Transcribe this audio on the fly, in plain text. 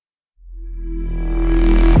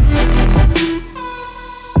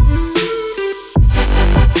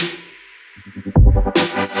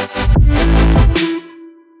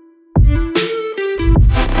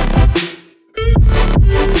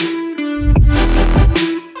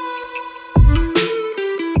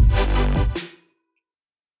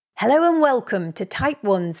Hello and welcome to Type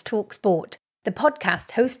 1's Talk Sport, the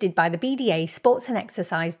podcast hosted by the BDA Sports and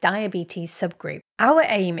Exercise Diabetes Subgroup. Our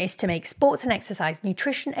aim is to make sports and exercise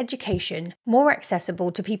nutrition education more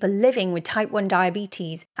accessible to people living with Type 1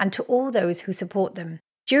 diabetes and to all those who support them.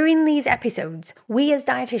 During these episodes, we as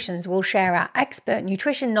dietitians will share our expert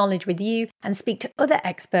nutrition knowledge with you and speak to other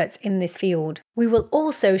experts in this field. We will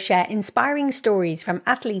also share inspiring stories from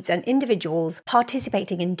athletes and individuals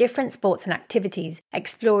participating in different sports and activities,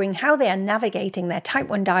 exploring how they are navigating their Type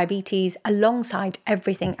 1 diabetes alongside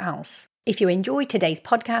everything else. If you enjoyed today's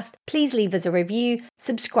podcast, please leave us a review,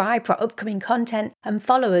 subscribe for upcoming content, and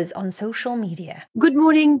follow us on social media. Good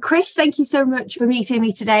morning, Chris. Thank you so much for meeting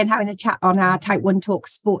me today and having a chat on our Type 1 Talk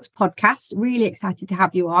Sports podcast. Really excited to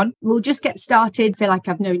have you on. We'll just get started. I feel like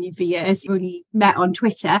I've known you for years. We've only met on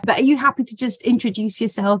Twitter. But are you happy to just introduce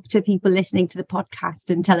yourself to people listening to the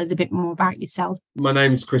podcast and tell us a bit more about yourself? My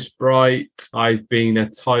name's Chris Bright. I've been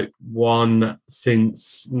a Type 1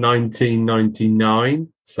 since 1999.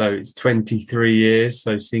 So it's 23 years.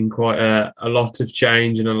 So I've seen quite a lot of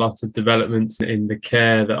change and a lot of developments in the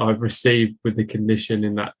care that I've received with the condition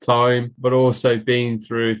in that time, but also been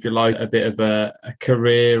through, if you like, a bit of a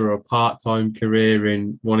career or a part-time career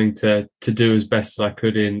in wanting to do as best as I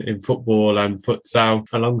could in football and futsal,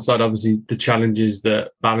 alongside obviously the challenges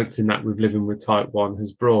that balancing that with living with Type 1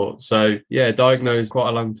 has brought. So yeah, diagnosed quite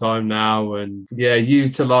a long time now, and yeah,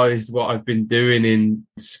 utilised what I've been doing in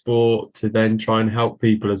sport to then try and help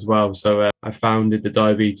people as well. So I founded the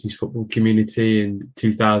diabetes football community in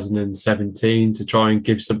 2017 to try and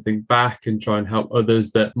give something back and try and help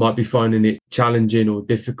others that might be finding it challenging or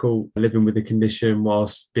difficult living with the condition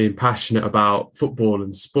whilst being passionate about football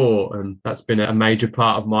and sport. And that's been a major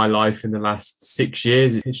part of my life in the last 6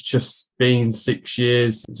 years. It's just been 6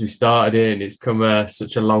 years since we started it, and it's come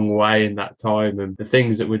such a long way in that time. And the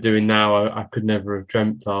things that we're doing now, I could never have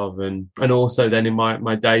dreamt of. And also then in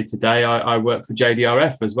my day-to-day, I work for JDRF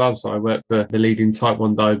as well. So I work for the leading Type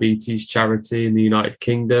 1 diabetes charity in the United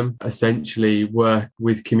Kingdom, essentially work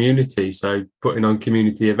with community. So putting on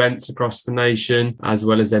community events across the nation, as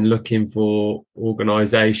well as then looking for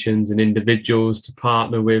organisations and individuals to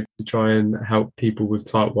partner with to try and help people with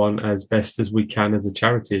Type 1 as best as we can as a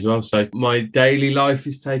charity as well. So my daily life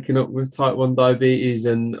is taken up with Type 1 diabetes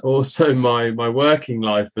and also my working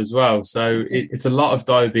life as well. So it's a lot of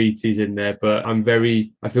diabetes in there, but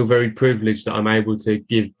I feel very privileged that I'm able to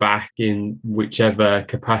give back in whichever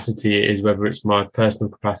capacity it is, whether it's my personal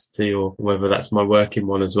capacity or whether that's my working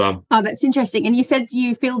one as well. Oh, that's interesting. And you said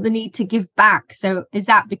you feel the need to give back. So is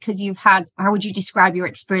that because how would you describe your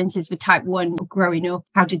experiences with Type 1 growing up?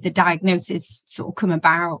 How did the diagnosis sort of come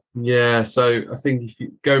about? Yeah, so I think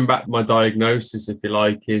going back to my diagnosis, if you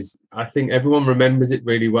like, is I think everyone remembers it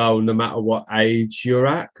really well, no matter what age you're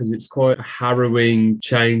at, because it's quite a harrowing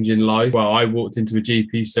change in life. Well, I walked into a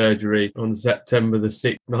GP surgery on September the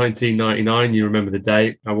 6th, 1999. You remember the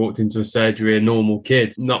date. I walked into a surgery, a normal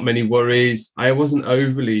kid, not many worries. I wasn't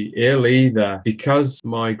overly ill either. Because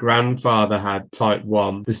my grandfather had Type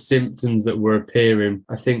 1, the symptoms that were appearing,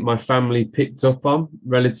 I think my family picked up on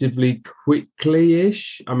relatively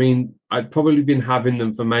quickly-ish. I mean, I'd probably been having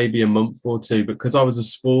them for maybe a month or two, but because I was a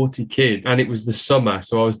sporty kid and it was the summer,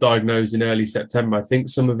 so I was diagnosed in early September. I think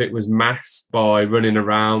some of it was masked by running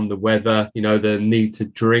around, the weather, the need to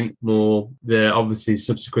drink more, the obviously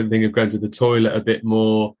subsequent thing of going to the toilet a bit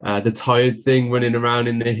more, the tired thing, running around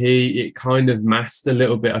in the heat. It kind of masked a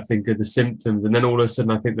little bit, I think, of the symptoms. And then all of a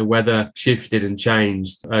sudden, I think the weather shifted and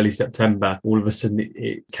changed early September. All of a sudden,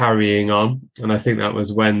 it carrying on. And I think that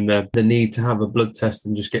was when the need to have a blood test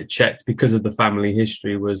and just get checked because of the family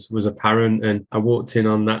history was apparent. And I walked in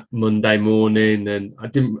on that Monday morning and I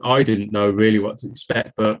didn't know really what to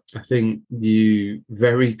expect, but I think you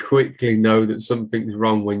very quickly know that something's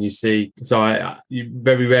wrong when you see. So you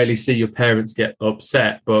very rarely see your parents get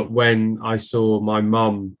upset, but when I saw my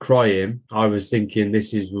mum crying, I was thinking,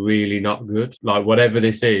 this is really not good. Like, whatever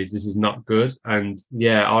this is not good. And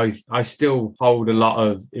yeah, I still hold a lot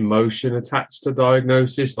of emotion attached to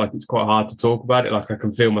diagnosis. Like, it's quite hard to talk about it. Like, I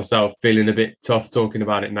can feel myself feeling a bit tough talking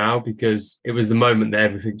about it now because it was the moment that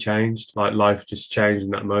everything changed. Like, life just changed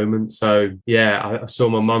in that moment. So yeah, I saw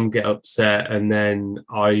my mum get upset and then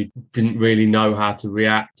I didn't really know how to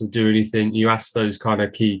react or do anything. You ask those kind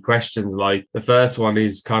of key questions. Like, the first one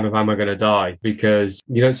is kind of, am I going to die? Because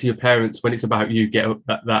you don't see your parents when it's about you get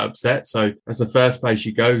that upset. So that's the first place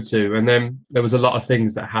you go to. And then there was a lot of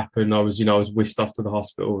things that happened. I was whisked off to the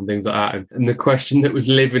hospital and things like that. And the question that was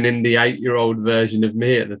living in the 8-year-old version of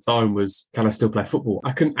me at the time time was, can I still play football?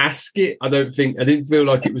 I couldn't ask it. I didn't feel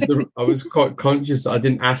like it was I was quite conscious that I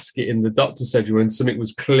didn't ask it in the doctor's surgery when something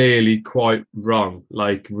was clearly quite wrong,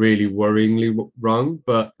 like really worryingly wrong.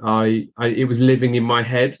 But it was living in my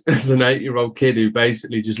head as an 8-year-old kid who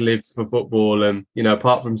basically just lived for football, and, you know,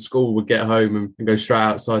 apart from school, would get home and go straight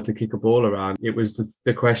outside to kick a ball around. It was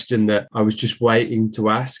the question that I was just waiting to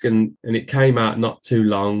ask, and it came out not too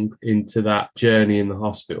long into that journey in the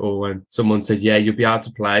hospital when someone said, yeah, you'll be able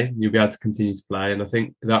to play, you'll be able to continue to play. And I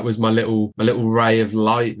think that was my little ray of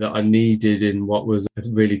light that I needed in what was a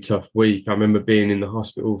really tough week. I remember being in the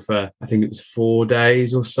hospital for, I think it was 4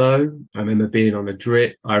 days or so. I remember being on a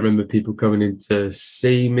drip. I remember people coming in to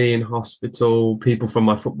see me in hospital. People from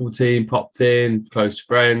my football team popped in, close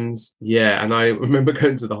friends. Yeah, and I remember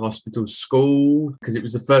going to the hospital school because it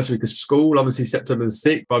was the first week of school. Obviously, September the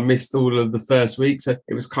 6th, I missed all of the first week. So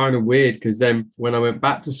it was kind of weird because then when I went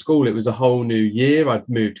back to school, it was a whole new year. I'd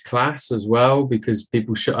moved class as well because at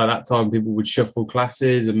that time, people would shuffle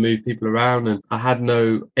classes and move people around. And I had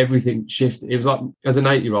everything shifted. It was like, as an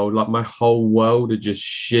 8-year-old, like my whole world had just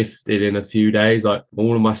shifted in a few days. Like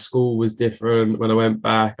all of my school was different when I went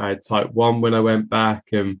back. I had type 1 when I went back.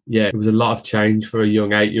 And yeah, it was a lot of change for a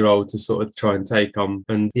young 8-year-old to sort of try and take on.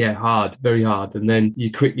 And yeah, hard, very hard. And then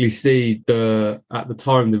you quickly see at the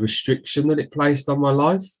time, the restriction that it placed on my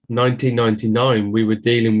life. 1999, we were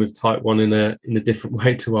dealing with type 1 in a different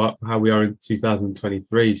way to how we are in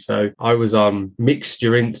 2023. So I was on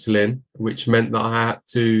mixture insulin, which meant that I had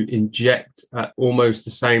to inject at almost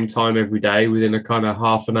the same time every day within a kind of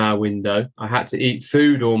half an hour window. I had to eat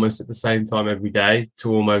food almost at the same time every day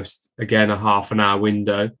to almost, again, a half an hour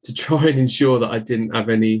window to try and ensure that I didn't have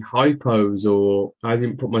any hypos or I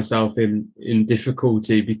didn't put myself in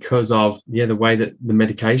difficulty because of, the way that the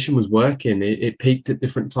medication was working. It peaked at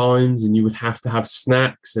different times and you would have to have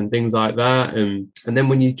snacks and things like that. And then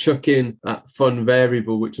when you chuck in that fun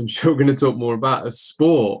variable, which I'm sure we're going to talk more about, a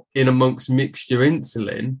sport in amongst mixture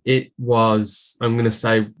insulin, it was, I'm going to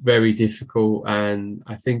say, very difficult. And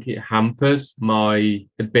I think it hampered my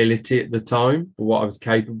ability at the time for what I was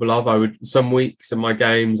capable of. Some weeks in my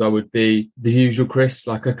games, I would be the usual Chris,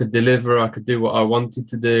 like I could deliver, I could do what I wanted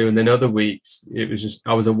to do. And then other weeks, it was just,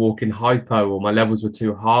 I was a walking hypo, or my levels were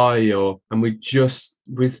too high, and we just,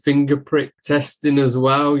 with finger prick testing as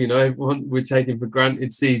well, everyone, we're taking for granted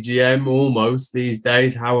CGM almost these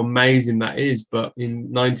days, how amazing that is. But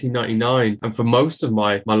in 1999, and for most of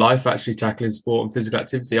my life actually tackling sport and physical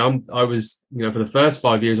activity, I was, for the first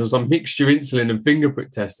 5 years, I was on mixture insulin and finger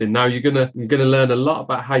prick testing. Now you're gonna learn a lot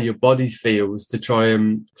about how your body feels to try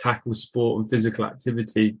and tackle sport and physical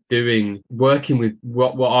activity, working with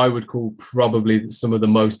what I would call probably some of the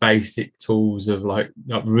most basic tools of like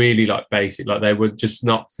really like basic, like they were just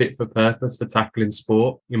not fit for purpose for tackling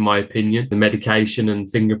sport, in my opinion. The medication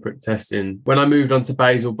and finger prick testing. When I moved on to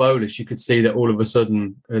basal bolus, you could see that all of a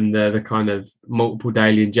sudden, and the kind of multiple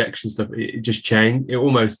daily injection stuff, it just changed. It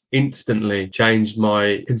almost instantly changed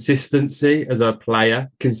my consistency as a player,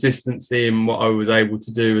 consistency in what I was able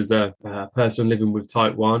to do as a person living with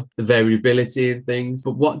type 1, the variability in things.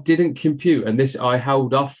 But what didn't compute, and this I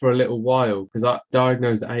held off for a little while because I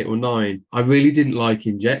diagnosed at 8 or 9, I really didn't like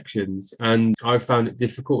injections, and I found it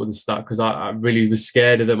difficult at the start because I really was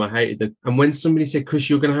scared of them. I hated them. And when somebody said, Chris,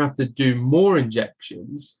 you're going to have to do more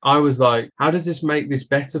injections, I was like, how does this make this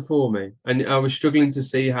better for me? And I was struggling to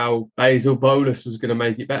see how basal bolus was going to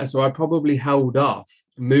make it better. So I probably held off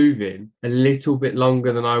moving a little bit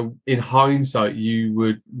longer than in hindsight, you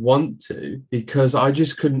would want to, because I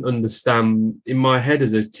just couldn't understand in my head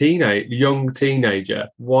as a young teenager,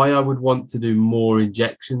 why I would want to do more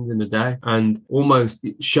injections in a day and almost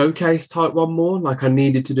showcase type 1 more. Like I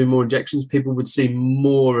needed to do more injections. People would see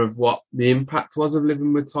more of what the impact was of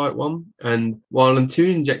living with type 1. And while on 2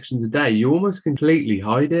 injections a day, you almost completely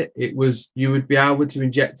hide it. You would be able to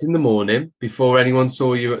inject in the morning before anyone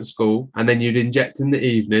saw you at school, and then you'd inject in the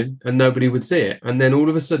evening and nobody would see it. And then all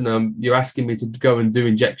of a sudden, you're asking me to go and do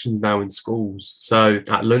injections now in schools. So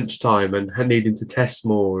at lunchtime and needing to test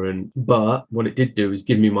more. But what it did do is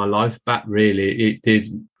give me my life back, really. It did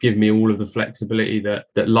give me all of the flexibility that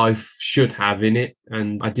life should have in it.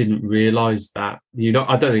 And I didn't realize that,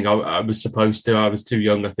 I don't think I was supposed to. I was too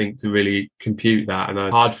young, I think, to really compute that. And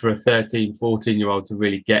it's hard for a 13, 14-year-old to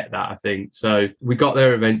really get that, I think. So we got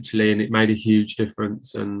there eventually, and it made a huge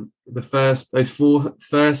difference. And those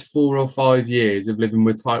first 4 or 5 years of living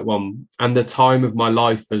with type 1 and the time of my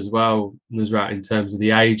life as well, Nusrat, in terms of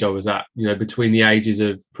the age I was at, between the ages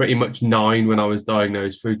of pretty much 9 when I was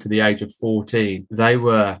diagnosed through to the age of 14, they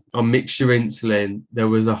were on mixture insulin. There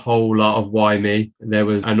was a whole lot of why me. There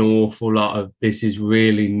was an awful lot of, this is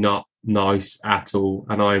really not nice at all,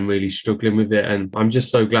 and I'm really struggling with it. And I'm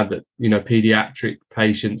just so glad that, you know, pediatric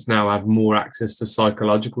patients now have more access to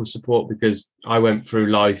psychological support, because I went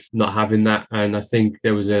through life not having that. And I think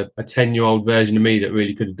there was a 10-year-old version of me that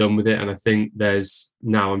really could have done with it. And I think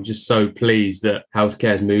now I'm just so pleased that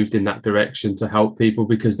healthcare has moved in that direction to help people,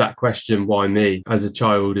 because that question, why me, as a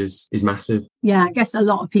child is massive. Yeah, I guess a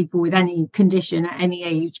lot of people with any condition at any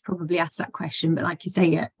age probably ask that question. But like you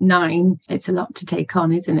say, at 9, it's a lot to take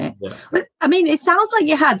on, isn't it? Yeah. But I mean, it sounds like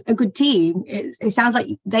you had a good team. It sounds like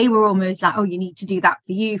they were almost like, oh, you need to do that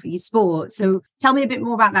for you, for your sport. So tell me a bit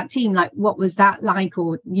more about that team. Like, what was that like?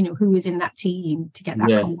 Or, you know, who was in that team to get that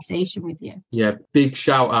conversation with you? Yeah, big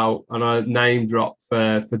shout out, and I name drop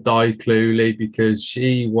for Di Cluley, because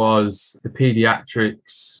she was the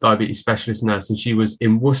paediatrics diabetes specialist nurse, and she was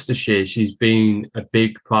in Worcestershire. She's been a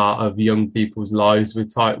big part of young people's lives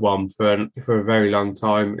with type 1 for a very long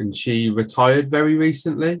time, and she retired very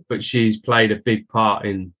recently, but she's played a big part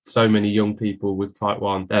in so many young people with type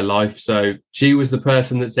 1, their life. So she was the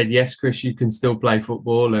person that said, yes, Chris, you can still play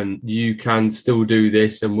football and you can still do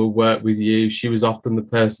this, and we'll work with you. She was often the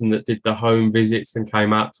person that did the home visits and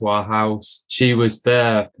came out to our house. She was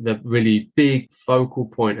the really big focal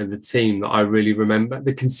point of the team that I really remember.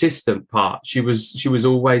 The consistent part, she was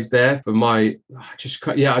always there for I just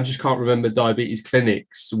can't remember diabetes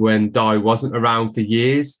clinics when Di wasn't around for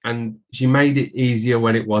years, and she made it easier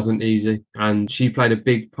when it wasn't easy. And she played a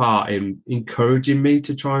big part in encouraging me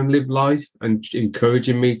to try and live life, and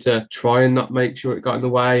encouraging me to try and not make sure it got in the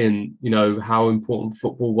way, and, you know, how important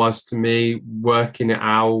football was to me, working it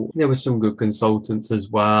out. There were some good consultants as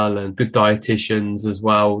well, and good dietitians as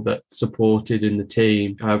well that supported in the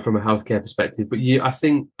team from a healthcare perspective. But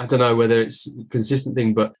I don't know whether it's a consistent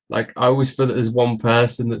thing, but like, I always feel that there's one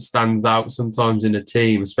person that stands out sometimes in a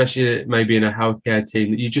team, especially maybe in a healthcare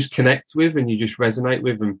team, that you just connect with and you just resonate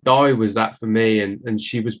with. And Di was that for me, and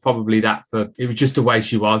she was probably that it was just the way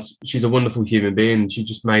she was. She's a wonderful human being. She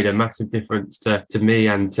just made a massive difference to me,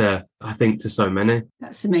 and I think to so many.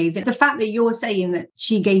 That's amazing. The fact that you're saying that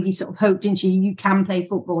she gave you sort of hope, didn't she? You can play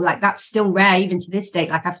football. Like, that's still rare even to this day.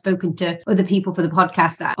 Like, I've spoken to other people for the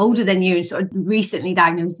podcast that are older than you and sort of recently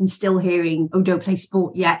diagnosed and still hearing, oh, don't play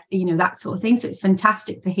sport yet, you know, that sort of thing. So it's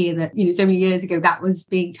fantastic to hear that, you know, so many years ago that was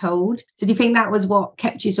being told. So do you think that was what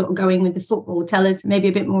kept you sort of going with the football? Tell us maybe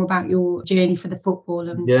a bit more about your journey for the football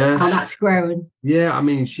and how that's grown. Yeah, I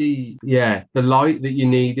mean, the light that you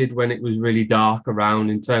needed when it was really dark around,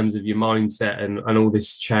 in terms of your mindset and all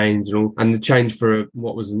this change and the change for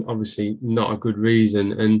what was obviously not a good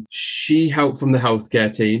reason. And she helped from the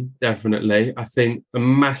healthcare team, definitely. I think a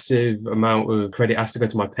massive amount of credit has to go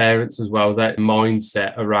to my parents as well. That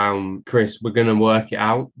mindset around, Chris, we're going to work it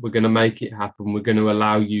out. We're going to make it happen. We're going to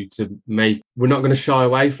allow you we're not going to shy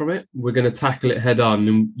away from it. We're going to tackle it head on,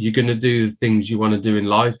 and you're going to do the things you want to do in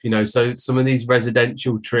life, you know. So some of these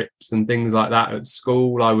residential trips and things like that at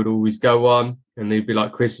school, I would always go on. And they'd be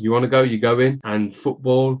like, Chris, if you want to go, you go in. And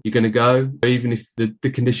football, you're going to go. Even if the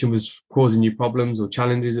condition was causing you problems or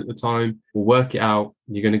challenges at the time, we'll work it out.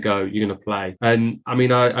 You're going to go, you're going to play. And I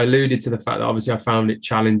mean, I alluded to the fact that obviously I found it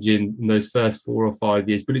challenging in those first 4 or 5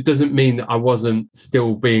 years, but it doesn't mean that I wasn't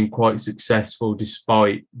still being quite successful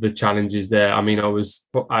despite the challenges there. I mean, I was,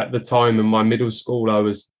 at the time in my middle school, I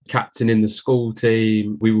was captain in the school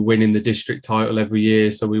team. We were winning the district title every year.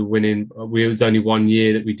 So we were winning. It was only 1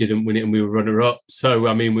 year that we didn't win it, and we were runner up. So,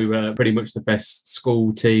 I mean, we were pretty much the best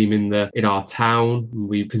school team in our town.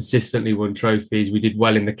 We consistently won trophies. We did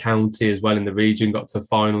well in the county as well, in the region, got to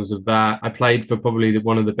finals of that. I played for probably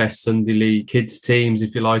one of the best Sunday League kids teams,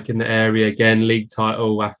 if you like, in the area. Again, league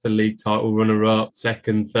title after league title, runner up,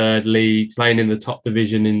 second, third league, playing in the top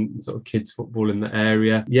division in sort of kids football in the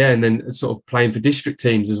area. Yeah, and then sort of playing for district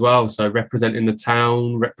teams as well. So representing the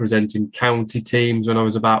town, representing county teams when I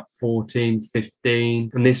was about 14,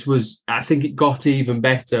 15. And this was, I think it got even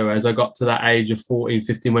better as I got to that age of 14,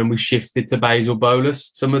 15, when we shifted to basal bolus.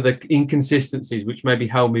 Some of the inconsistencies, which maybe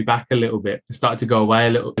held me back a little bit, started to go away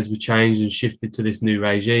a little as we changed and shifted to this new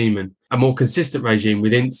regime, and a more consistent regime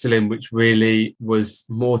with insulin, which really was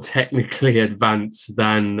more technically advanced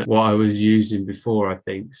than what I was using before, I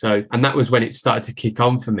think. So, and that was when it started to kick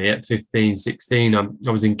on for me at 15, 16.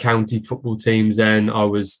 I was in county football teams then. I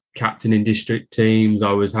was captain in district teams.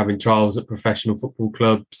 I was having trials at professional football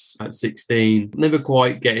clubs at 16. Never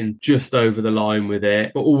quite getting just over the line with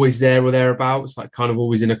it, but always there or thereabouts, like kind of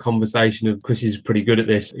always in a conversation of, Chris is pretty good at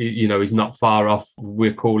this. You know, he's not far off.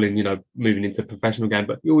 We're calling, you know, moving into professional game,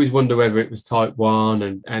 but you always wonder whether it was type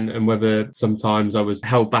 1 and whether sometimes I was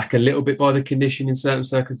held back a little bit by the condition in certain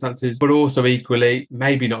circumstances, but also equally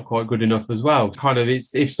maybe not quite good enough as well. Kind of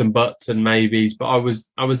it's ifs and buts and maybes, but I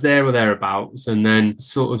was there or thereabouts. And then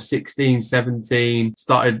sort of 16, 17,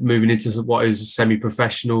 started moving into what is a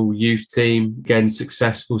semi-professional youth team. Again,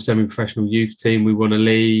 successful semi-professional youth team. We won a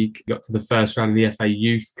league, got to the first round of the FA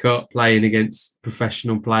Youth Cup, playing against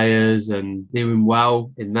professional players and doing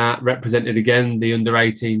well in that. Represented again the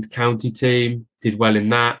under-18s county team, did well in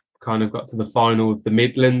that. Kind of got to the final of the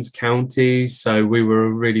Midlands counties. So we were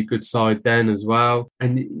a really good side then as well.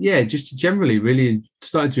 And yeah, just generally really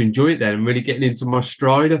started to enjoy it then and really getting into my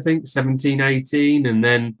stride, I think, 17, 18, and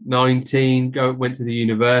then 19, went to the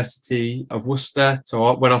University of Worcester. So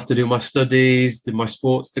I went off to do my studies, did my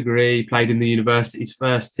sports degree, played in the university's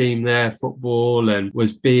first team there, football, and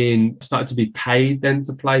started to be paid then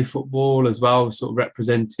to play football as well. Sort of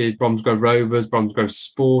represented Bromsgrove Rovers, Bromsgrove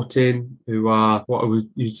Sporting, who are what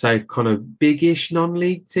you'd say kind of big-ish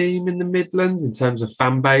non-league team in the Midlands in terms of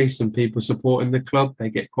fan base and people supporting the club. They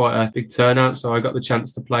get quite a big turnout. So I got the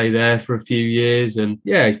chance to play there for a few years, and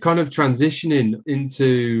yeah, kind of transitioning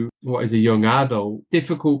into what is a young adult.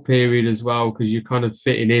 Difficult period as well, because you're kind of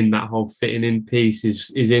fitting in. That whole fitting in piece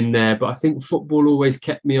is in there. But I think football always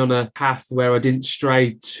kept me on a path where I didn't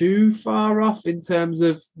stray too far off in terms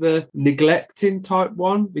of the neglecting type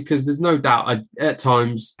 1, because there's no doubt at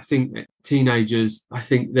times, I think teenagers, I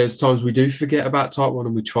think there's times we do forget about type 1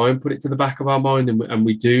 and we try and put it to the back of our mind, and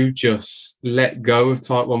we do just let go of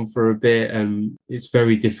type 1 for a bit, and it's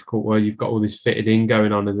very difficult where you've got all this fitted in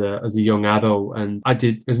going on as a young adult. And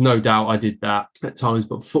there's no doubt I did that at times,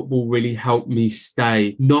 but football really helped me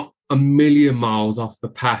stay not a million miles off the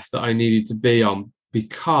path that I needed to be on,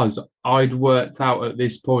 because I'd worked out at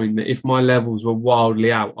this point that if my levels were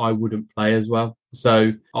wildly out, I wouldn't play as well.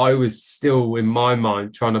 So I was still, in my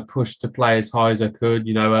mind, trying to push to play as high as I could,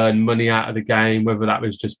 earn money out of the game, whether that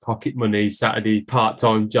was just pocket money, Saturday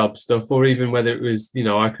part-time job stuff, or even whether it was,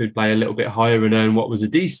 I could play a little bit higher and earn what was a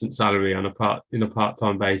decent salary on a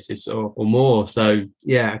part-time basis or more. So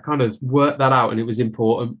yeah, I kind of worked that out, and it was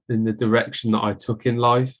important in the direction that I took in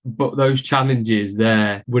life. But those challenges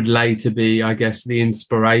there would later be, I guess, the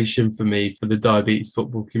inspiration for me for the diabetes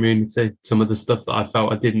football community. Some of the stuff that I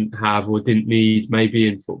felt I didn't have or didn't need maybe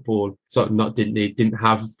in football, didn't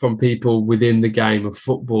have from people within the game of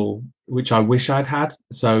football, which I wish I'd had.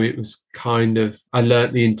 So it was kind of, I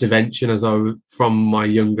learnt the intervention from my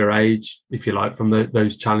younger age, if you like, from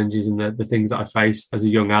those challenges and the things that I faced as a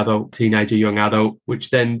young adult, which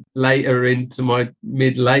then later into my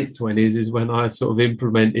mid-late 20s is when I sort of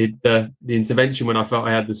implemented the intervention when I felt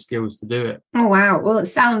I had the skills to do it. Oh, wow. Well, it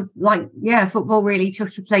sounds like, yeah, football really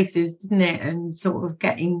took you places, didn't it? And sort of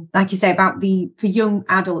getting, like you say, for young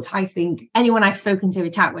adults, I think anyone I've spoken to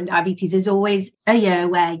with type 1 diabetes, there's always a year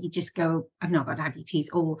where you just go, I've not got diabetes,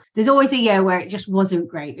 or there's always a year where it just wasn't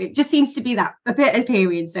great. It just seems to be that a bit of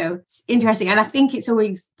period. So it's interesting. And I think it's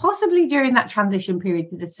always possibly during that transition period,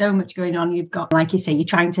 because there's so much going on. You've got, like you say, you're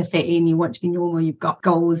trying to fit in, you want to be normal, you've got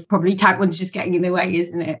goals, probably type 1's just getting in the way,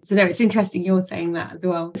 isn't it? So no, it's interesting you're saying that as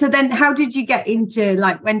well. So then how did you get into,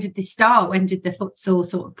 like, when did this start? When did the futsal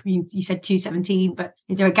sort of community, you said 2017, but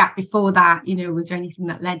is there a gap before that? Was there anything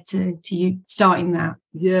that led to you starting that?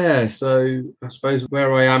 Yeah, so I suppose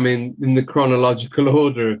where I am in the chronological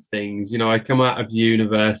order of things, I come out of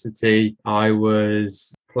university, I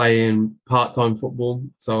was playing part-time football.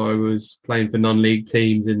 So I was playing for non-league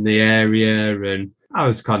teams in the area, and I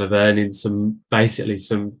was kind of earning some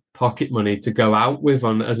pocket money to go out with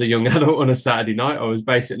as a young adult on a Saturday night. I was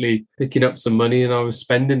basically picking up some money and I was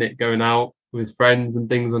spending it going out with friends and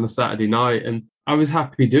things on a Saturday night. And I was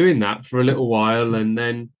happy doing that for a little while.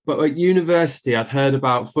 But at university, I'd heard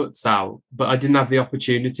about futsal, but I didn't have the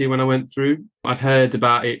opportunity when I went through. I'd heard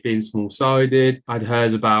about it being small-sided. I'd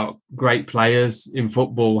heard about great players in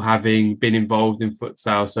football having been involved in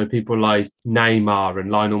futsal. So people like Neymar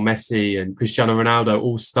and Lionel Messi and Cristiano Ronaldo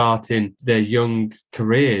all starting their young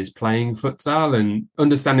careers playing futsal, and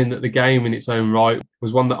understanding that the game in its own right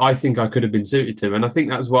was one that I think I could have been suited to. And I think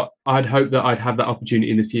that's what I'd hoped, that I'd have that opportunity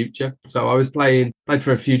in the future. So I was played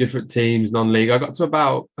for a few different teams, non-league. I got to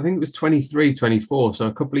about, I think it was 23, 24, so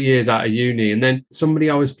a couple of years out of uni. And then somebody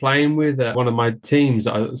I was playing with at one of my teams,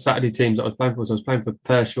 Saturday teams that I was playing for, so I was playing for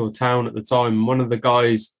Pershore Town at the time. And one of the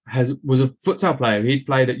guys, was a futsal player. He'd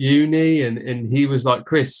played at uni, and he was like,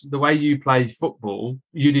 Chris, the way you play football,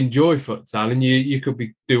 you'd enjoy futsal, and you could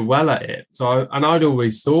do well at it. So I'd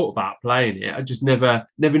always thought about playing it. I just never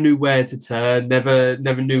knew where to turn, never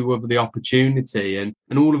knew of the opportunity, and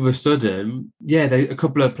all of a sudden, a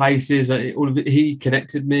couple of places, he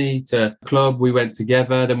connected me to a club. We went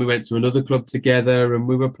together, then we went to another club together, and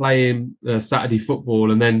we were playing Saturday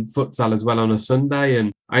football and then futsal as well on a Sunday.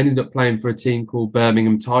 And I ended up playing for a team called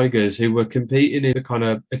Birmingham Tigers, who were competing in the kind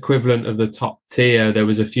of equivalent of the top tier. There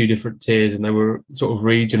was a few different tiers, and they were sort of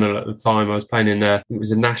regional at the time. I was playing in it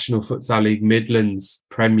was a National Futsal League Midlands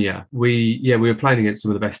Premier. We were playing against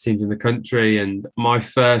some of the best teams in the country. And my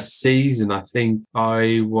first season, I think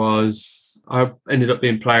I ended up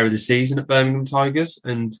being player of the season at Birmingham Tigers,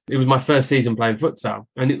 and it was my first season playing futsal.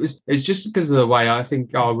 And it's just because of the way I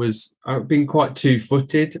think I've been quite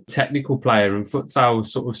two-footed, technical player, and futsal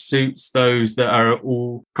sort of suits those that are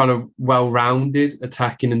all kind of well-rounded,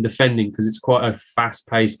 attacking and defending, because it's quite a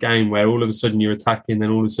fast-paced game where all of a sudden you're attacking, then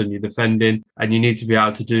all of a sudden you're defending, and you need to be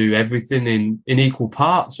able to do everything in equal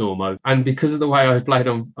parts almost. And because of the way I played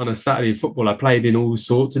on a Saturday football, I played in all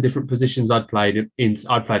sorts of different positions. I played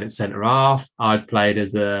at centre half, I'd played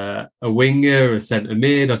as a winger, a centre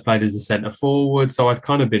mid, I'd played as a centre forward. So I'd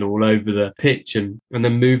kind of been all over the pitch, and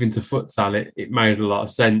then moving to futsal, it made a lot of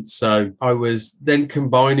sense. So I was then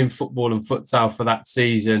combining football and futsal for that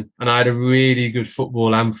season, and I had a really good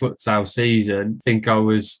football and futsal season. I think I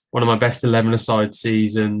was one of my best 11-a-side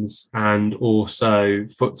seasons, and also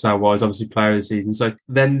futsal wise, obviously player of the season. So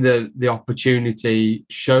then the opportunity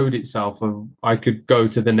showed itself, and I could go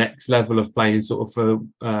to the next level of playing sort of for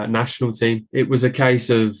national team. It was a case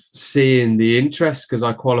of seeing the interest, because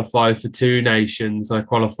I qualified for two nations. I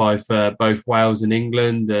qualified for both Wales and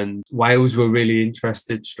England, and Wales were really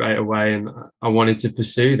interested straight away, and I wanted to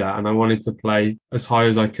pursue that, and I wanted to play as high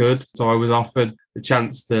as I could. So I was offered the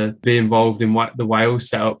chance to be involved in the Wales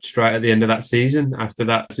setup straight at the end of that season. After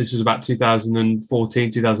that, this was about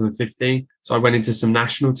 2014, 2015. So I went into some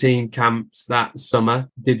national team camps that summer,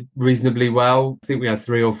 did reasonably well. I think we had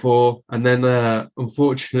 3 or 4. And then,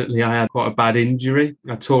 unfortunately, I had quite a bad injury.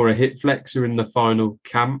 I tore a hip flexor in the final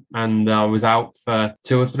camp, and I was out for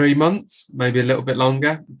 2 or 3 months, maybe a little bit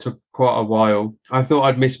longer. It took quite a while. I thought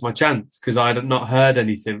I'd missed my chance because I had not heard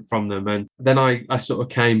anything from them. And then I sort of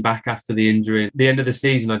came back after the injury. At the end of the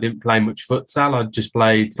season, I didn't play much futsal. I just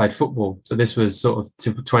played football. So this was sort of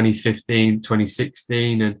 2015,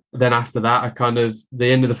 2016. And then after that,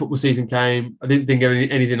 the end of the football season came. I didn't think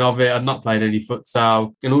anything of it. I'd not played any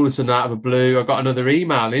futsal. And all of a sudden, out of the blue, I got another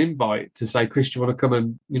email invite to say, Chris, do you want to come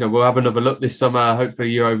and, we'll have another look this summer, hopefully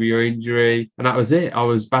you're over your injury. And that was it. I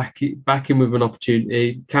was back in with an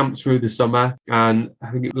opportunity, camped through the summer, and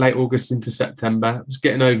I think late August into September. I was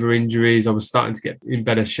getting over injuries. I was starting to get in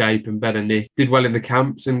better shape and better nick. Did well in the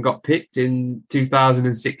camps and got picked in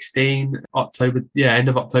 2016, end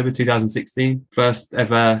of October 2016. First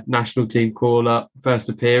ever national team call-up, first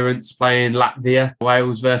appearance playing Latvia,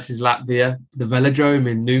 Wales versus Latvia, the Velodrome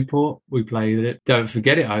in Newport. We played it. Don't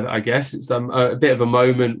forget it, I guess. It's a bit of a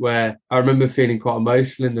moment where I remember feeling quite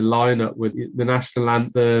emotional in the lineup with the national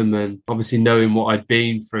anthem, and obviously knowing what I'd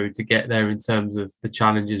been through to get there in terms of the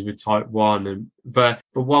challenges with type 1. And for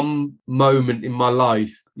one moment in my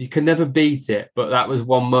life, you can never beat it, but that was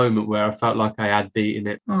one moment where I felt like I had beaten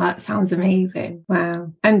it. Oh, that sounds amazing.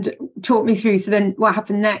 Wow. And talk me through, so then what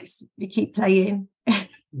happened next? You keep playing?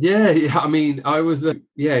 Yeah. I mean, I was, I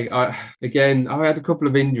had a couple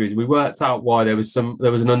of injuries. We worked out why there was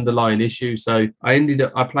an underlying issue. So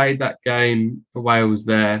I played that game for Wales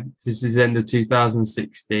there. This is the end of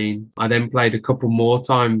 2016. I then played a couple more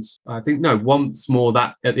times. Once more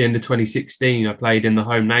that at the end of 2016, I played in the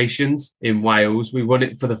Home Nations in Wales. We won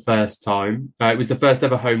it for the first time. It was the first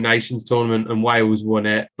ever Home Nations tournament, and Wales won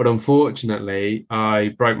it. But unfortunately,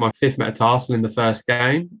 I broke my 5th metatarsal in the first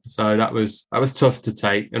game. So that was tough to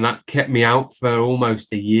take. And that kept me out for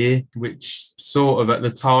almost a year, which sort of at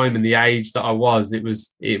the time and the age that I was, it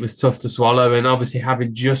was tough to swallow. And obviously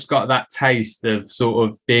having just got that taste of sort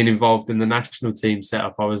of being involved in the national team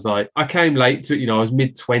setup, I was like, I came late to it. I was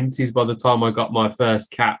mid-20s by the time I got my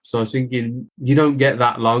first cap. So I was thinking, you don't get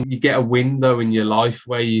that long. You get a window in your life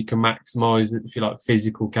where you can maximise, if you like,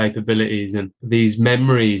 physical capabilities, and these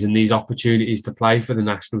memories and these opportunities to play for the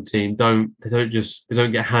national team. They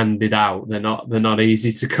don't get handed out. They're not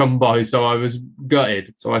easy to come by. So I was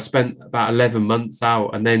gutted. So I spent about 11 months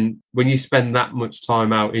out. And then when you spend that much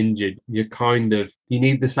time out injured, you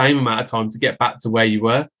need the same amount of time to get back to where you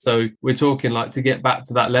were. So we're talking like to get back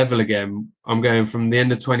to that level again, I'm going from the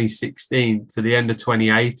end of 2016 to the end of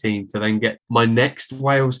 2018 to then get my next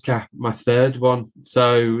Wales cap, my third one.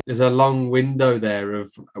 So there's a long window there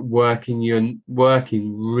of working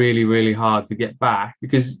really, really hard to get back,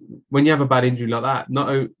 because when you have a bad injury like that,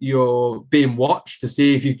 you're being watched to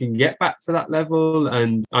see if you can get back to that level.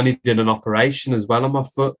 And I needed an operation as well on my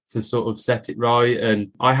foot to sort of set it right.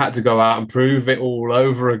 And I had to go out and prove it all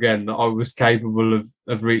over again that I was capable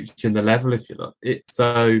of reaching the level, if you like.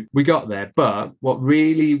 So we got there. But what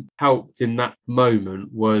really helped in that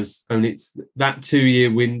moment was, and it's that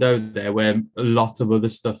 2-year window there where a lot of other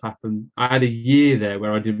stuff happened. I had a year there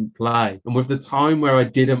where I didn't play. And with the time where I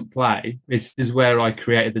didn't play, this is where I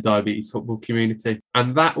created the diabetes football community.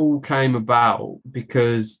 And that all came about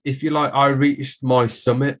because, if you like, I reached my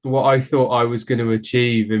summit, what I thought I was going to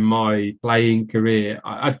achieve in my playing career.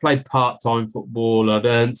 I'd played part-time football, I'd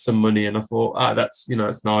earned some money, and I thought, that's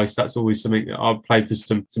nice. That's always something that I've played for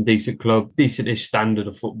some decent club, decentish standard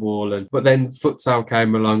of football. But then futsal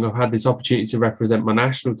came along. I've had this opportunity to represent my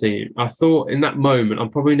national team. I thought in that moment, I'm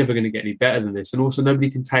probably never going to get any better than this. And also nobody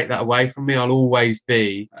can take that away from me. I'll always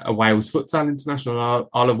be a Wales futsal international.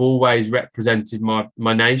 I'll have always represented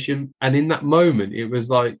my nation. And in that moment, it was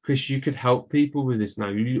like, Chris, you could help people with this now.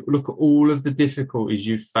 You look at all of the difficulties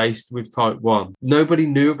you've faced with type 1. Nobody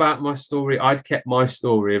knew about my story. I'd kept my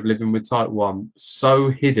story of living with type 1 so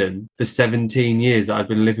hidden for 17 years that I'd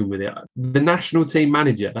been living with it. The national team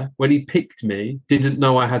manager, when he picked me, didn't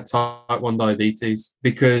know I had type 1 diabetes,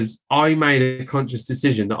 because I made a conscious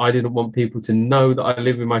decision that I didn't want people to know that I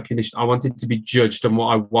live with my condition. I wanted to be judged on what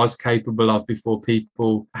I was capable of before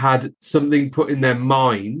people had something put in their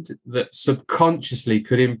mind that subconsciously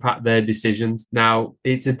could impact their decisions. Now,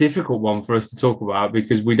 it's a difficult one for us to talk about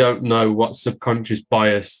because we don't know what subconscious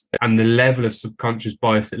bias and the level of subconscious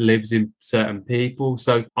bias that lives in certain people.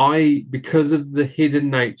 So because of the hidden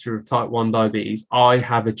nature of type 1 diabetes, I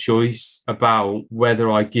have a choice about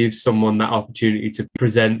whether I give someone that opportunity to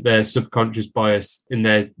present their subconscious bias in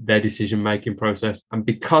their decision-making process. And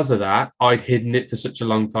because of that, I'd hidden it for such a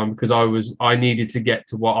long time because I needed to get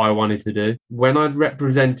to what I wanted to do. When I'd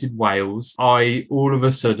represented Wales, I all of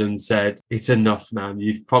a sudden said, it's enough now.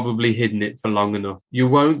 You've probably hidden it for long enough. You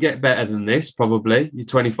won't get better than this, probably. You're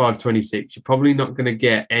 25, 26. You're probably not going to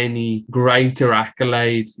get any greater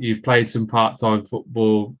accolade. You've played some part-time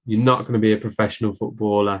football. You're not going to be a professional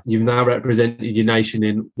footballer. You've now represented your nation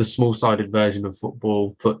in the small-sided version of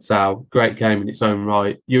football, futsal. Great game in its own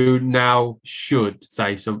right. You now should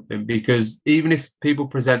say something, because even if people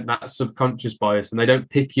present that subconscious bias and they don't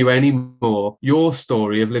pick you anymore, your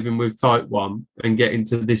story of living with type 1 and getting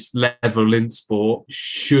to this level in sport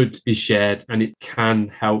should be shared, and it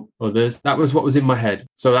can help others. That was what was in my head.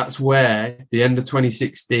 So that's where the end of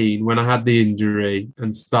 2016, when I had the injury,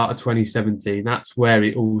 and start of 2017, that's where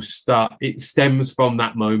it all starts. It stems from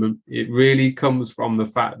that moment. It really comes from the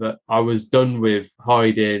fact that I was done with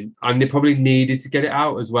hiding, and it probably needed to get it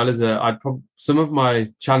out, as well as some of my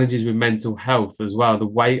challenges with mental health as well. The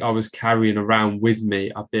weight I was carrying around with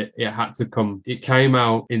me, it came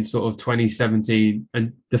out in sort of 2017.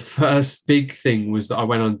 And the first big thing was that I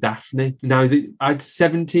went on Daphne. Now, I'd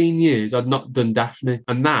 17 years, I'd not done Daphne.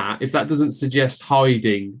 And if that doesn't suggest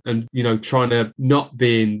hiding and, trying to not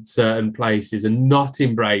be in certain places and not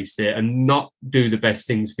embrace it and not do the best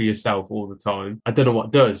things for yourself all the time, I don't know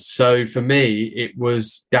what does. So for me, it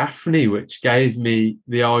was Daphne, which gave me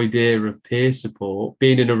the idea of peer support,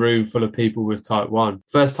 being in a room full of people with type 1.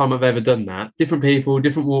 First time I've ever done that. Different people,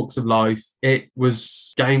 different walks of life. It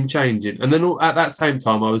was game changing. And then at that same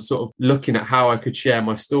time, I was sort of looking at how I could share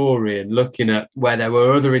my story and looking at where there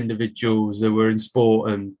were other individuals that were in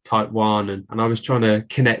sport and type 1. And I was trying to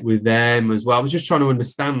connect with them as well. I was just trying to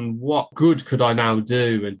understand what good could I now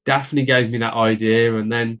do. And Daphne gave me that idea.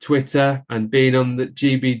 And then Twitter, and being on the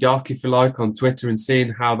GB Doc, if you like, on Twitter, and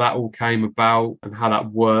seeing how that all came about and how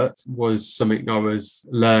that worked was something I was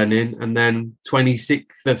learning. And then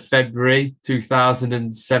 26th of February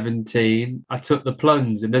 2017, I took the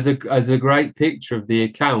plunge. And there's a great picture of the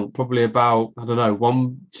account, probably about,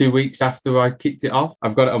 1-2 2 weeks after I kicked it off.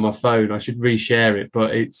 I've got it on my phone. I should reshare it,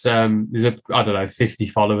 but it's there's I don't know, 50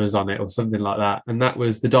 followers on it or something like that. And that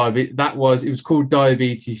was it was called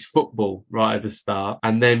Diabetes Football right at the start.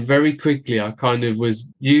 And then very quickly I kind of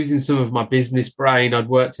was using some of my business brain. I'd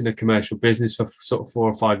worked in a commercial business for sort of 4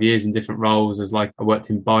 or 5 years in different roles, as like I worked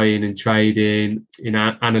in buying and trading, in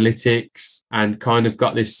analytics, and kind of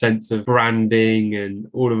got this sense of branding. And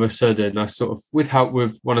all of a sudden I sort of, with help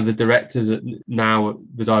with one of the directors at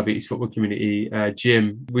the Diabetes Football Community,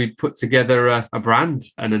 Jim, we put together a brand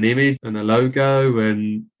and an image and a logo,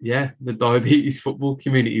 and the Diabetes Football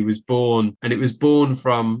Community was born. And it was born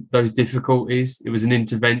from those difficulties. It was an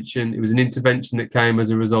intervention. It was an intervention that came as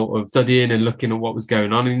a result of studying and looking at what was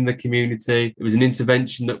going on in the community. It was an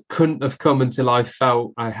intervention that couldn't have come until I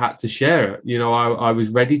felt I had to share it. I was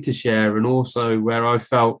ready to share, and also where I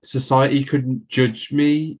felt society couldn't judge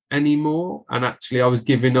me anymore. And actually I was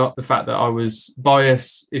giving up the fact that I was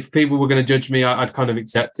biased. If people were going to judge me, I'd kind of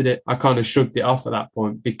accepted it. I kind of shrugged it off at that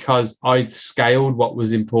point, because I'd scaled what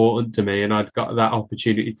was important to me, and I'd got that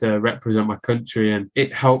opportunity to represent my country. And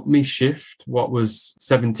it helped me shift what was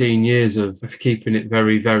 17 years of keeping it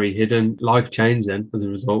very, very hidden. Life changed then as a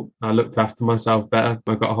result. I looked after myself better.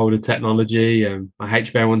 I got a hold of technology, and my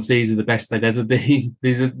HbA1cs are the best they'd ever been.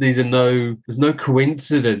 There's no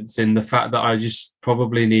coincidence in the fact that I just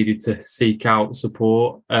probably needed to seek out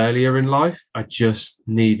support earlier in life. I just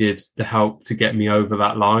needed the help to get me over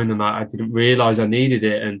that line, and I didn't realize I needed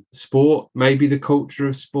it. And sport, maybe the culture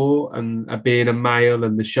of sport and being a male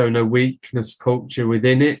and the show no weakness culture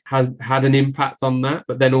within it has had an impact on that.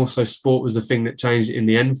 But then also sport was the thing that changed it in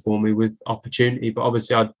the end for me, with opportunity. But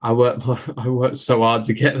obviously I worked so hard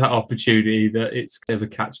to get that opportunity that it's never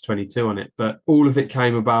catch-22 on it. But all of it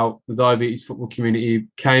came about. The Diabetes Football Community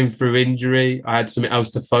came through injury. I had something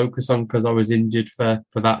else to focus on because I was injured for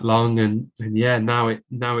that long, and now it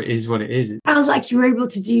is what it is. Sounds like you were able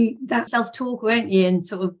to do that self-talk, weren't you, and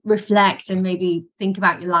sort of reflect and maybe think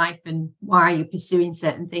about your life and why you're pursuing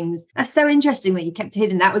certain things. That's so interesting that you kept it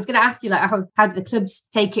hidden. I was going to ask you, like, how did the clubs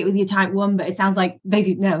take it with your type 1, but it sounds like they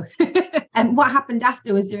didn't know. And what happened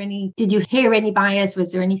after? Did you hear any bias?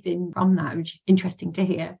 Was there anything from that which is interesting to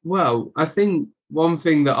hear? Well, I think one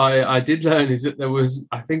thing that I did learn is that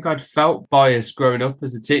I think I'd felt bias growing up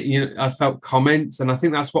as a teen. I felt comments, and I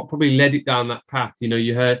think that's what probably led it down that path.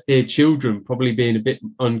 You hear children probably being a bit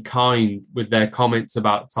unkind with their comments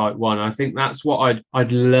about type 1. I think that's what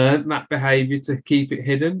I'd learned, that behaviour, to keep it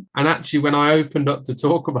hidden. And actually, when I opened up to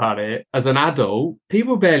talk about it as an adult,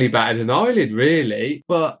 people barely batted an eyelid, really.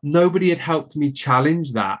 But nobody had helped me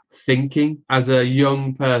challenge that thinking as a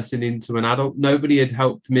young person into an adult. Nobody had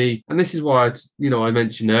helped me. And this is why I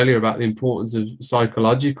mentioned earlier about the importance of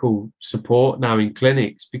psychological support now in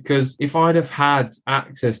clinics, because if I'd have had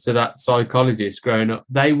access to that psychologist growing up,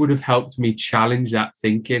 they would have helped me challenge that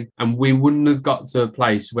thinking. And we wouldn't have got to a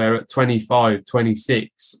place where at 25,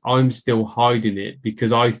 26, I'm still hiding it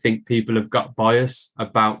because I think people have got bias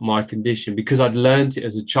about my condition, because I'd learned it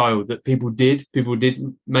as a child that people did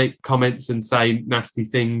make comments and say nasty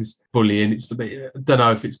things, bullying. I don't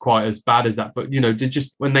know if it's quite as bad as that, but to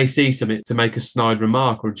just when they see something to make a snide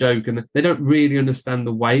remark or a joke, and they don't really understand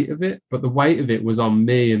the weight of it. But the weight of it was on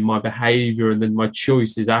me and my behavior, and then my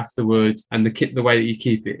choices afterwards, and the way that you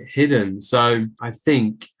keep it hidden. So I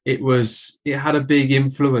think it had a big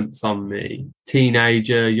influence on me,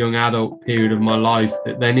 teenager, young adult period of my life,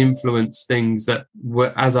 that then influenced things that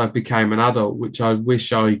were, as I became an adult, which I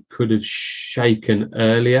wish I could have shaken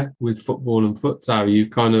earlier with football and futsal. You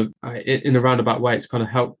kind of, in a roundabout way,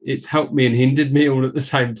 it's helped me and hindered me all at the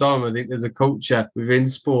same time. I think there's a culture within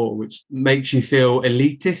sport which makes you feel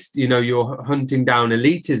elitist. You're hunting down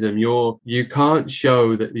elitism. You can't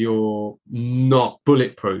show that you're not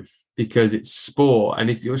bulletproof, because it's sport. And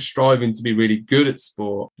if you're striving to be really good at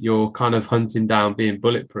sport, you're kind of hunting down being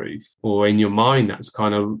bulletproof, or in your mind, that's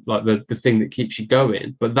kind of like the thing that keeps you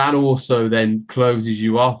going. But that also then closes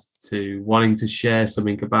you off to wanting to share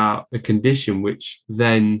something about a condition, which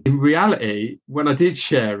then in reality, when I did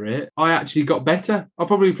share it, I actually got better. I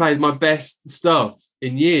probably played my best stuff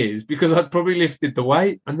in years because I'd probably lifted the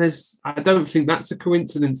weight. And I don't think that's a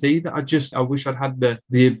coincidence either. I wish I'd had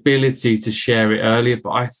the ability to share it earlier.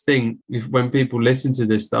 But I think when people listen to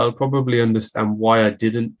this, they'll probably understand why I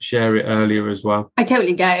didn't share it earlier as well. I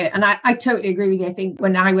totally get it. And I totally agree with you. I think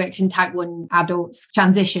when I worked in type 1 adults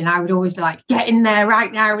transition, I would always be like, get in there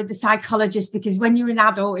right now with the psychologist, because when you're an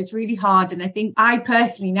adult, it's really hard. And I think I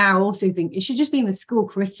personally now also think it should just be in the school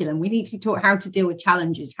curriculum. We need to be taught how to deal with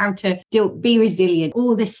challenges, how to be resilient,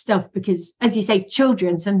 all this stuff, because as you say,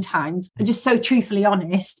 children sometimes are just so truthfully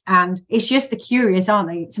honest, and it's just the curious, aren't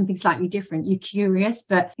they? It's something slightly different. You're curious,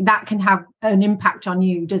 but that can have an impact on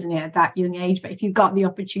you, doesn't it, at that young age? But if you've got the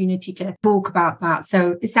opportunity to talk about that.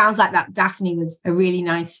 So it sounds like that Daphne was a really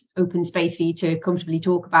nice open space for you to comfortably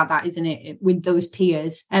talk about that, isn't it, with those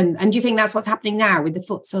peers? And do you think that's what's happening now with the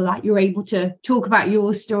futsal, like you're able to talk about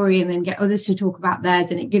your story and then get others to talk about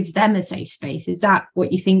theirs, and it gives them a safe space? Is that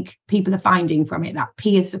what you think people are finding from it? That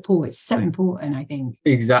peer support is so important, I think.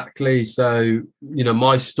 Exactly. So,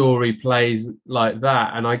 my story plays like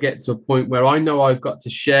that, and I get to a point where I know I've got to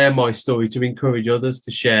share my story to encourage others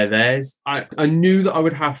to share theirs. I knew that I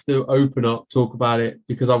would have to open up, talk about it,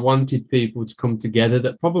 because I wanted people to come together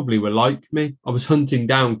that probably were like me. I was hunting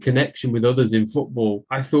down connection with others in football.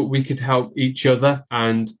 I thought we could help each other,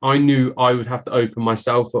 and I knew I would have to open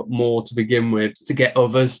myself up more to begin with to get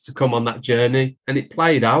others to come on that journey. And it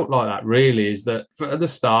played out like that, really, is that at the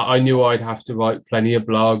start, I knew I'd have to write plenty of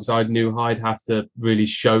blogs. I knew I'd have to really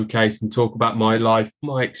showcase and talk about my life,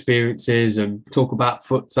 my experiences, and talk about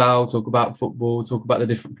futsal, talk about football, talk about the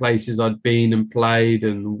different places I'd been and played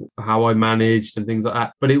and how I managed and things like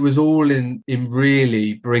that. But it was all in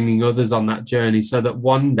really bringing others on that journey, so that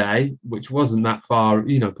one day, which wasn't that far,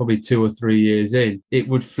 probably 2 or 3 years in, it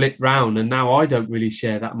would flip round. And now I don't really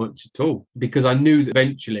share that much at all, because I knew that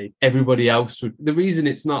eventually everybody else would. The reason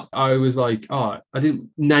it's not, I was like, I didn't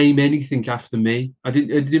name anything after me. I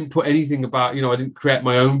didn't put anything about, I didn't create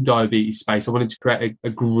my own diabetes space. I wanted to create a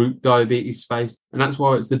group diabetes space. And that's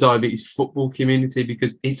why it's the diabetes football community,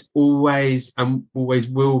 because it's always and always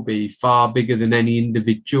will be far bigger than any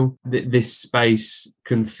individual that this space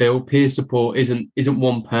can fill. Peer support isn't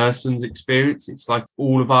one person's experience. It's like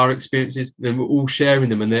all of our experiences, and we're all sharing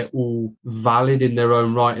them, and they're all valid in their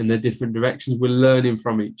own right in their different directions. We're learning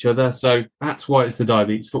from each other. So that's why it's the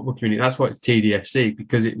diabetes football community. That's why it's TDFC,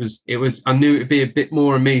 because it was I knew it'd be a bit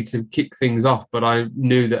more of me to kick things off, but I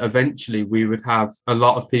knew that eventually we would have a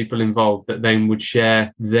lot of people involved that then would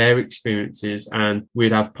share their experiences, and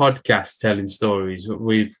we'd have podcasts telling stories.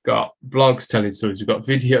 We've got blogs telling stories. We've got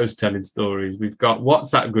videos telling stories. We've got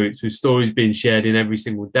WhatsApp groups with stories being shared in every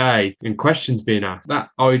single day and questions being asked. That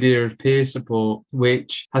idea of peer support,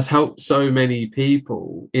 which has helped so many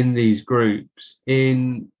people in these groups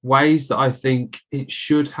in ways that I think it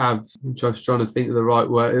should have, which I was trying to think of the right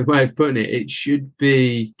way of putting it should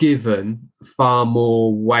be given far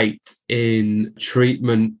more weight in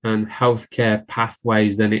treatment and healthcare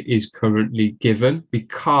pathways than it is currently given,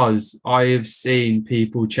 because I have seen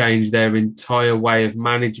people change their entire way of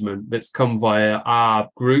management that's come via our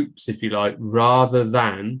groups, if you like, rather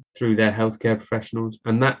than through their healthcare professionals.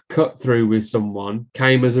 And that cut through with someone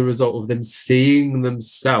came as a result of them seeing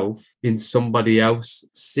themselves in somebody else,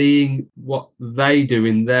 seeing what they do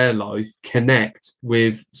in their life connect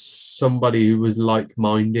with somebody who was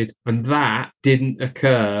like-minded. And that didn't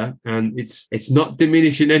occur, and it's not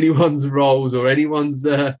diminishing anyone's roles or anyone's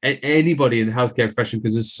anybody in the healthcare profession,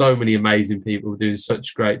 because there's so many amazing people doing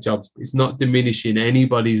such great jobs. It's not diminishing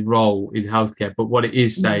anybody's role in healthcare, but what it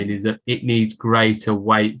is saying is that it needs greater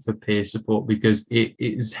weight for peer support, because it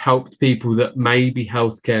has helped people that maybe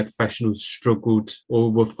healthcare professionals struggled or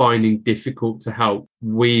were finding difficult to help.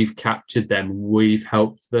 We've captured them, we've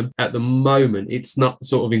helped them. At the moment, it's not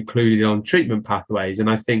sort of included on treatment pathways, and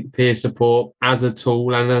I think peer support as a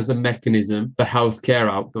tool and as a mechanism for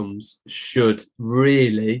healthcare outcomes should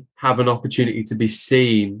really have an opportunity to be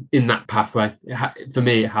seen in that pathway. For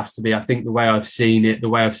me, it has to be. I think the way I've seen it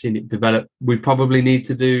develop, we probably need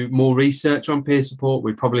to do more research on peer support.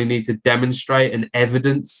 We probably need to demonstrate and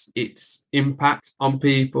evidence its impact on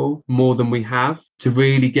people more than we have to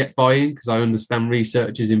really get buy-in, because I understand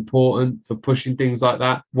research is important for pushing things like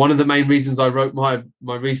that. One of the main reasons I wrote my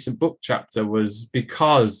recent book chapter was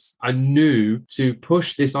because I knew to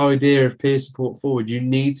push this idea of peer support forward, you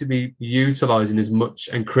need to be utilising as much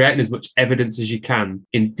and creating as much evidence as you can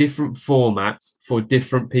in different formats for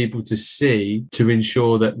different people to see, to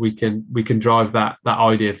ensure that we can drive that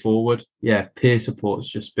idea forward. Yeah, peer support's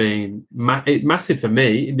just been massive for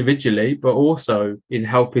me individually, but also in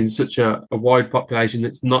helping such a wide population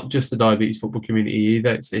that's not just the diabetes football community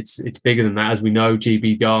either. It's bigger than that. As we know,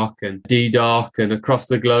 GB Dark and D Dark, and across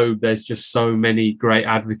the globe, there's just so many great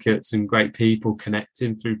advocates and great people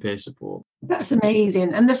connecting through peer support. That's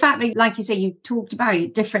amazing. And the fact that, like you say, you talked about it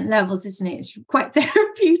at different levels, isn't it? It's quite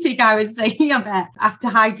therapeutic, I would say. I bet after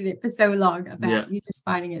hiding it for so long, you're just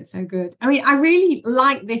finding it so good. I mean, I really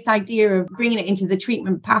like this idea idea of bringing it into the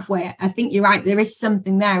treatment pathway, I think you're right. There is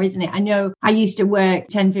something there, isn't it? I know I used to work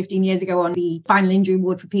 10, 15 years ago on the final injury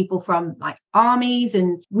ward for people from like armies,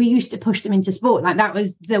 and we used to push them into sport. Like that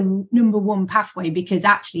was the number one pathway, because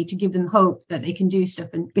actually to give them hope that they can do stuff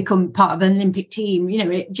and become part of an Olympic team, you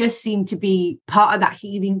know, it just seemed to be part of that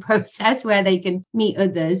healing process where they can meet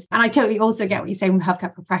others. And I totally also get what you're saying with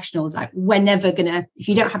healthcare professionals. Like we're never gonna, if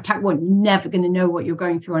you don't have type 1, you're never gonna know what you're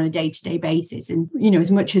going through on a day-to-day basis. And you know,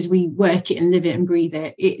 as much as we work it and live it and breathe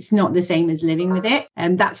it, it's not the same as living with it.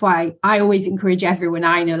 And that's why I always encourage everyone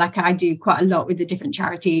I know, like I do quite a lot with the different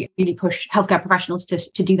charity, really push healthcare professionals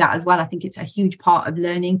to do that as well. I think it's a huge part of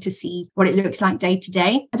learning to see what it looks like day to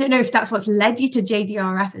day. I don't know if that's what's led you to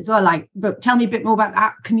JDRF as well, like, but tell me a bit more about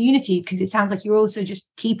that community, because it sounds like you're also just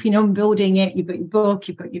keeping on building it. You've got your book,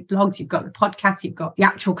 you've got your blogs, you've got the podcast, you've got the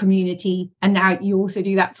actual community, and now you also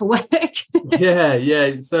do that for work.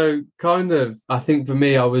 Yeah. So kind of, I think for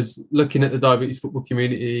me, I was looking at the diabetes football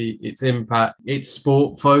community, its impact, it's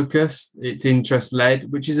sport focused, it's interest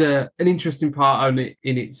led, which is an interesting part on it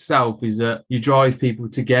in itself, is that you drive people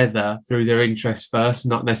together through their interests first,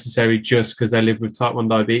 not necessarily just because they live with type 1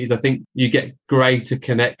 diabetes. I think you get greater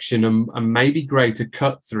connection and maybe greater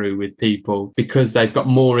cut through with people because they've got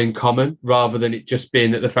more in common, rather than it just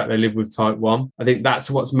being that the fact they live with type 1. I think that's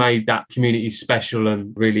what's made that community special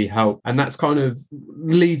and really help. And that's kind of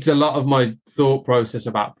leads a lot of my thought process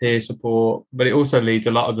about peer support, but it also leads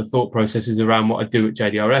a lot of the thought processes around what I do at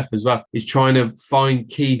JDRF as well, is trying to find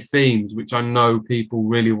key themes which I know people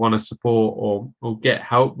really want to support or get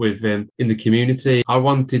help with in the community. I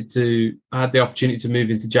had the opportunity to move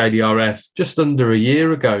into JDRF just under a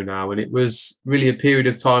year ago now, and it was really a period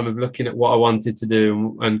of time of looking at what I wanted to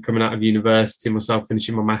do and coming out of university, myself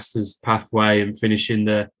finishing my master's pathway and finishing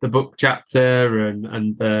the book chapter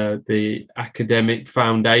and the academic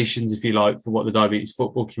foundations, if you like, for what the diabetes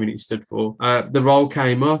football community stood for. The role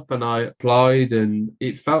came up and I applied, and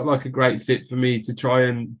it felt like a great fit for me to try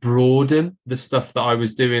and broaden the stuff that I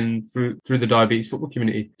was doing through the diabetes football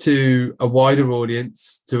community to a wider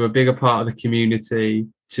audience, to a bigger part of the community,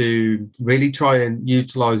 to really try and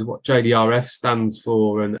utilise what JDRF stands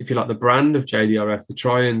for, and if you like, the brand of JDRF, to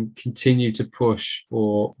try and continue to push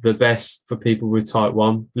for the best for people with type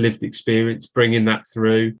 1 lived experience, bringing that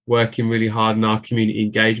through, working really hard in our community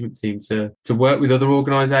engagement team to work with other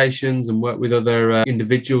organisations and work with other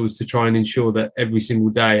individuals to try and ensure that every single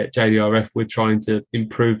day at JDRF we're trying to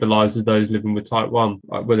improve the lives of those living with type 1,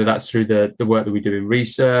 whether that's through the work that we do in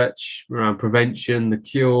research around prevention, the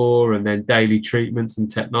cure, and then daily treatments and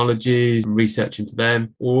technologies and research into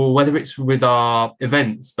them, or whether it's with our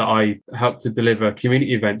events that I help to deliver,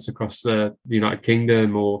 community events across the United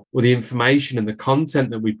Kingdom, or the information and the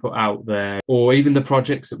content that we put out there, or even the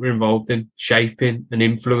projects that we're involved in, shaping and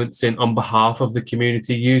influencing on behalf of the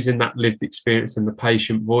community, using that lived experience and the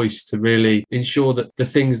patient voice to really ensure that the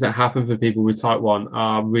things that happen for people with type 1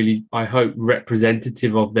 are really, I hope,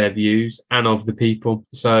 representative of their views and of the people.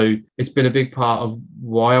 So it's been a big part of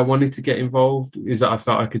why I wanted to get involved, is that I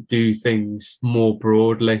felt I could do things more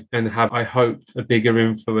broadly and have, I hoped, a bigger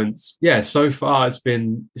influence. Yeah, so far it's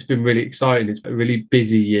been really exciting. It's been a really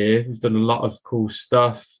busy year. We've done a lot of cool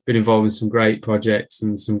stuff, been involved in some great projects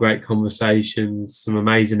and some great conversations, some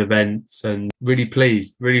amazing events, and really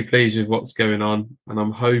pleased with what's going on. And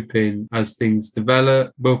I'm hoping as things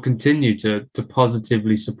develop, we'll continue to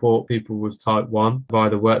positively support people with type 1 by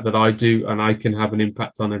the work that I do and I can have an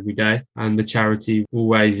impact on every day, and the charity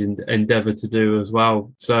always endeavour to do as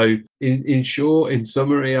well. So in short, in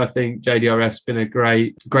summary, I think JDRF's been a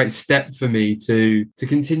great step for me to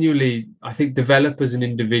continually, I think, develop as an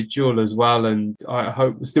individual as well. And I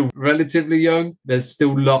hope we're still relatively young. There's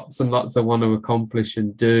still lots and lots I want to accomplish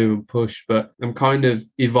and do and push, but I'm kind of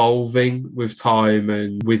evolving with time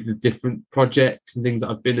and with the different projects and things that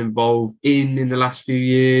I've been involved in the last few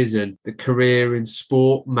years, and the career in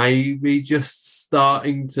sport maybe just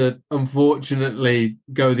starting to, unfortunately,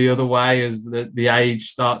 go the other way as the age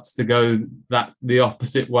starts to go the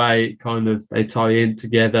opposite way. Kind of, they tie in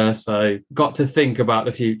together. So got to think about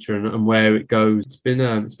the future and where it goes. It's been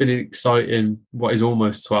an exciting, what is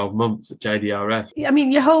almost 12 months at JDRF. I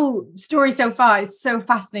mean, your whole story so far is so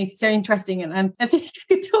fascinating, so interesting, and I think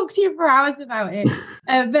I could talk to you for hours about it.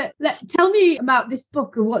 But tell me about this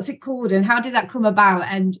book, and what's it called, and how did that come about,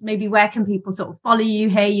 and maybe where can people sort of follow you,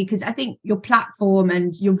 hear you? Because I think your platform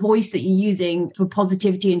and your voice that you're using for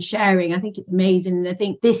positivity and sharing, I think it's amazing. And I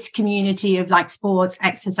think this community of like sports,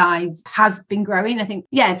 exercise has been growing. I think,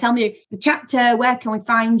 tell me the chapter, where can we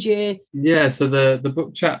find you? Yeah, so the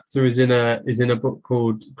book chapter is in a book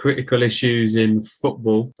called Critical Issues in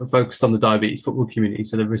Football, focused on the diabetes football community.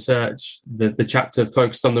 So the chapter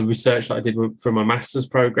focused on the research that I did for my master's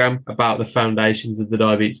program about the foundations of the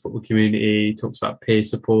diabetes football community. It talks about peer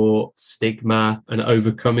support, stigma and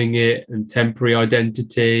overcoming it, and temporary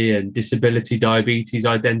identity and disability diabetes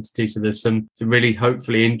identity. So there's some really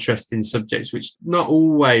hopefully interesting subjects which not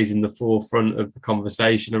always in the forefront of the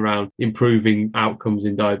conversation around improving outcomes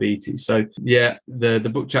in diabetes. So yeah, the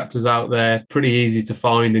book chapter's out there, pretty easy to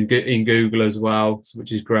find and in Google as well,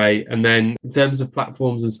 which is great. And then in terms of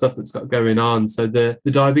platforms and stuff that's got going on, so the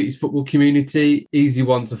diabetes football community, easy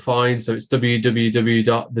one to find. So it's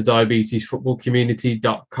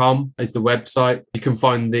www.thediabetesfootballcommunity.com is the website. You can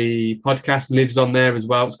find the podcast lives on there as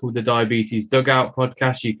well. It's called the Diabetes Dugout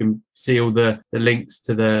Podcast. You can see all the links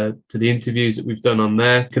to the interviews that we've done on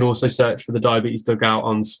there. You can also search for the Diabetes Dugout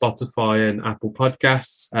on Spotify and Apple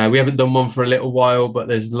Podcasts. We haven't done one for a little while, but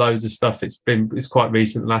there's loads of stuff. It's quite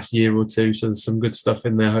recent, the last year or two, so there's some good stuff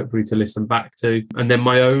in there hopefully to listen back to. And then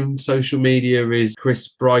my own social media is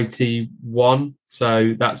Chris Brighty1.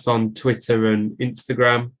 So that's on Twitter and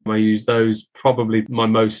Instagram. I use those, probably my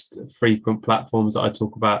most frequent platforms that I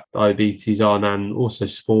talk about diabetes on, and also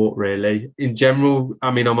sport really. In general,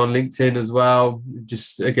 I mean, I'm on LinkedIn as well.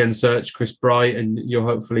 Just again, search Chris Bright and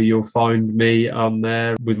you'll find me on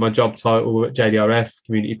there with my job title at JDRF,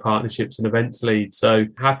 Community Partnerships and Events Lead. So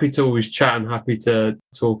happy to always chat and happy to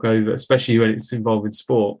talk over, especially when it's involved with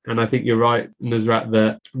sport. And I think you're right, Nusrat,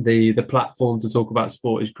 that the platform to talk about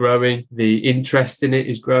sport is growing. The interest in it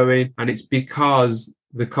is growing, and it's because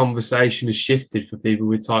the conversation has shifted for people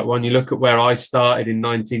with type 1. You look at where I started in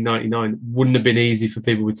 1999, it wouldn't have been easy for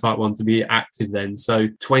people with type 1 to be active then. So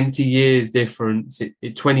 20 years difference,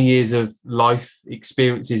 20 years of life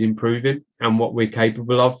experiences improving and what we're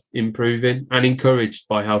capable of improving, and encouraged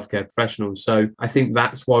by healthcare professionals. So I think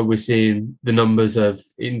that's why we're seeing the numbers of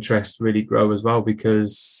interest really grow as well,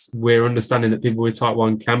 because we're understanding that people with type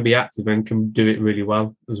 1 can be active and can do it really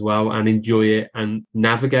well as well, and enjoy it and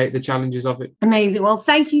navigate the challenges of it. Amazing. Well,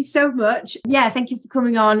 thank you so much. Yeah, thank you for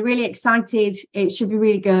coming on. Really excited. It should be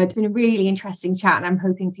really good. It's been a really interesting chat, and I'm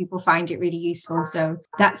hoping people find it really useful. So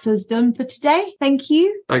that's us done for today. Thank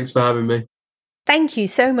you. Thanks for having me. Thank you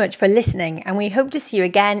so much for listening, and we hope to see you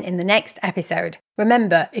again in the next episode.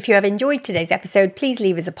 Remember, if you have enjoyed today's episode, please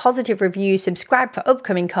leave us a positive review, subscribe for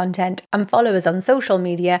upcoming content, and follow us on social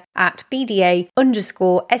media at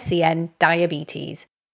BDA_SEN Diabetes.